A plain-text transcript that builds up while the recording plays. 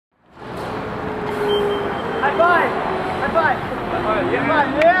High five! High five!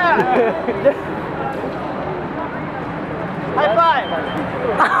 Yeah! High five!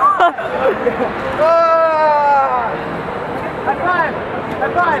 High five!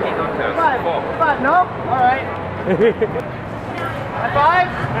 High five! High five! High five! No? Alright. High five!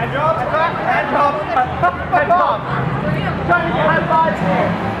 Hand drop! High five! Hand drop! High five! Trying to get high fives here.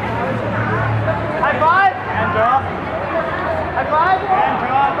 High five! Hand drop! High five! Hand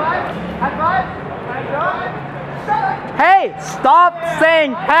drop! High five! Hand drop! Hey, stop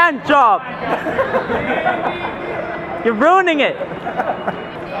saying hand job. You're ruining it.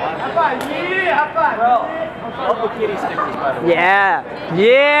 High five! Yeah! High five! Well, love the kitty stickers, by the way. Yeah.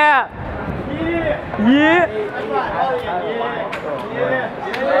 Yeah. Yeah.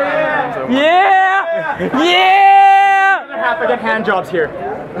 Yeah. Yeah. I'm gonna have to get hand jobs here.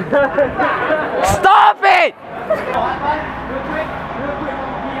 Stop it.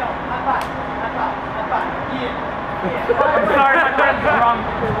 I'm sorry, my friend's wrong.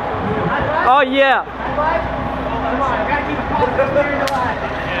 Oh yeah. Come on, I gotta keep it positive here in the line.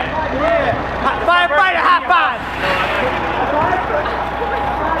 Yeah. Firefighter, high five!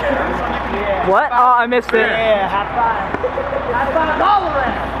 What? Oh, I missed it. Yeah, high five. High five all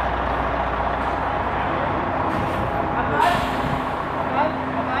around. High five.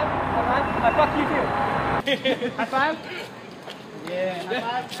 High fuck you too. High five. Yeah,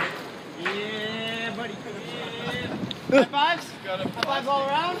 high five. Yeah, buddy. Yeah. High fives. High fives all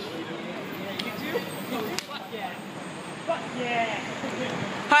around. Yeah, you too. Fuck yeah. Fuck yeah.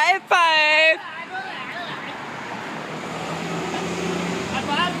 High five. High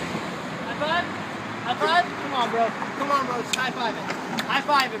five. High five. High five. Come on, bro. Come on, bro. Just high five it. High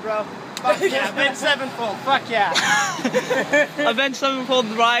five it, bro. Fuck yeah. Avenged Sevenfold. Fuck yeah. Avenged Sevenfold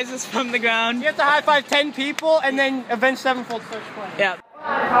rises from the ground. You have to high five 10 people and then Avenged Sevenfold starts playing. Yeah.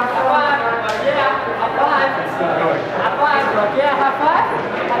 High five. Yeah. High five. High five. Fuck yeah. High five.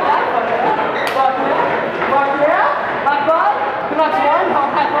 High five. Fuck yeah. Fuck yeah. High five. Come on, Swan.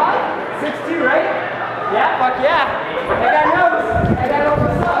 High five. 6-2, right? Yeah. Fuck yeah. That guy knows. That guy knows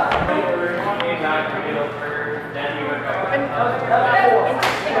what's up.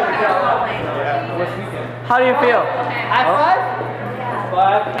 How do you feel? High five?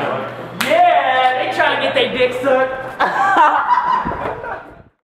 Five. Yeah, they trying to get their dick sucked.